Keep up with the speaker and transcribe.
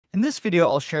In this video,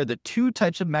 I'll share the two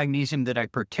types of magnesium that I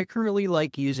particularly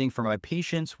like using for my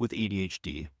patients with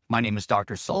ADHD. My name is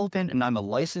Dr. Sullivan, and I'm a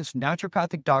licensed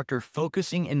naturopathic doctor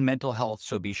focusing in mental health,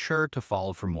 so be sure to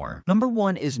follow for more. Number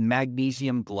one is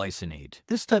magnesium glycinate.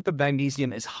 This type of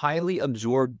magnesium is highly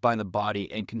absorbed by the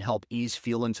body and can help ease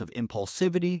feelings of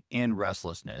impulsivity and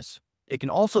restlessness. It can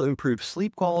also improve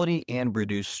sleep quality and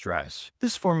reduce stress.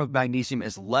 This form of magnesium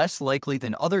is less likely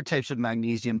than other types of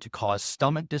magnesium to cause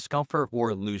stomach discomfort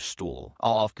or loose stool.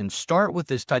 I'll often start with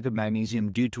this type of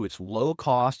magnesium due to its low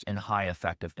cost and high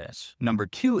effectiveness. Number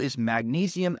two is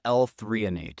magnesium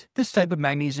L-Threonate. This type of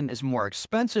magnesium is more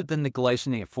expensive than the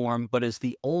glycinate form, but is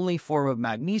the only form of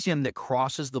magnesium that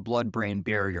crosses the blood-brain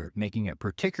barrier, making it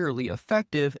particularly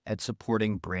effective at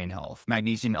supporting brain health.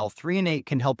 Magnesium L-Threonate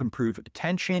can help improve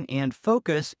attention and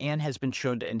focus and has been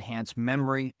shown to enhance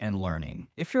memory and learning.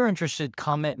 If you're interested,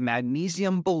 comment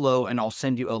magnesium below and I'll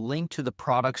send you a link to the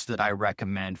products that I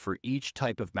recommend for each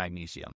type of magnesium.